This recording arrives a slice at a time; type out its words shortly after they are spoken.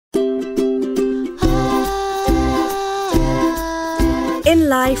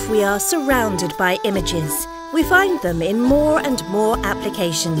life, we are surrounded by images. We find them in more and more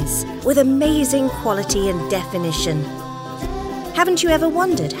applications, with amazing quality and definition. Haven't you ever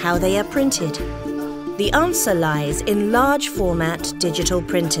wondered how they are printed? The answer lies in large format digital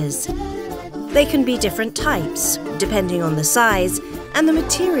printers. They can be different types, depending on the size and the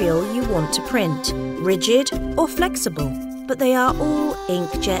material you want to print, rigid or flexible. But they are all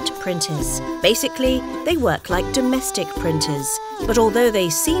inkjet printers. Basically, they work like domestic printers. But although they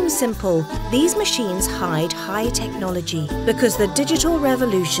seem simple, these machines hide high technology because the digital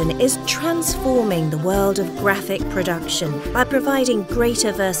revolution is transforming the world of graphic production by providing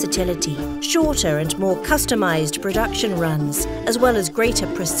greater versatility, shorter and more customized production runs, as well as greater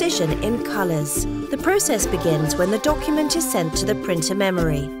precision in colors. The process begins when the document is sent to the printer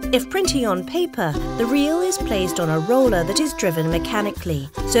memory. If printing on paper, the reel is placed on a roller that is driven mechanically,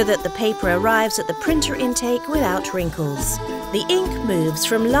 so that the paper arrives at the printer intake without wrinkles. The ink moves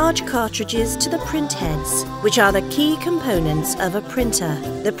from large cartridges to the print heads, which are the key components of a printer.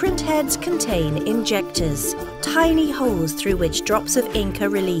 The print heads contain injectors, tiny holes through which drops of ink are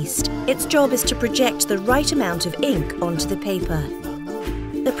released. Its job is to project the right amount of ink onto the paper.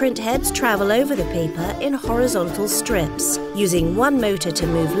 The print heads travel over the paper in horizontal strips, using one motor to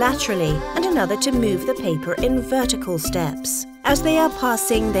move laterally and another to move the paper in vertical steps. As they are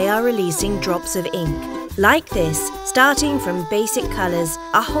passing, they are releasing drops of ink. Like this, starting from basic colours,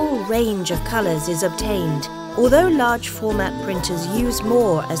 a whole range of colours is obtained. Although large format printers use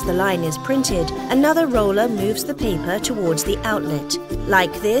more as the line is printed, another roller moves the paper towards the outlet.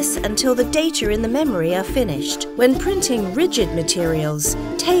 Like this until the data in the memory are finished. When printing rigid materials,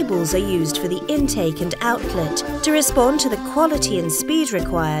 tables are used for the intake and outlet. To respond to the quality and speed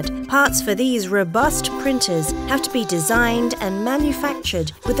required, parts for these robust printers have to be designed and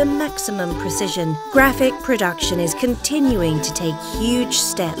manufactured with the maximum precision. Graphic production is continuing to take huge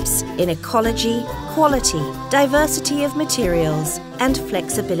steps in ecology, quality, diversity of materials and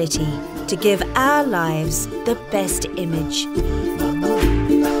flexibility to give our lives the best image.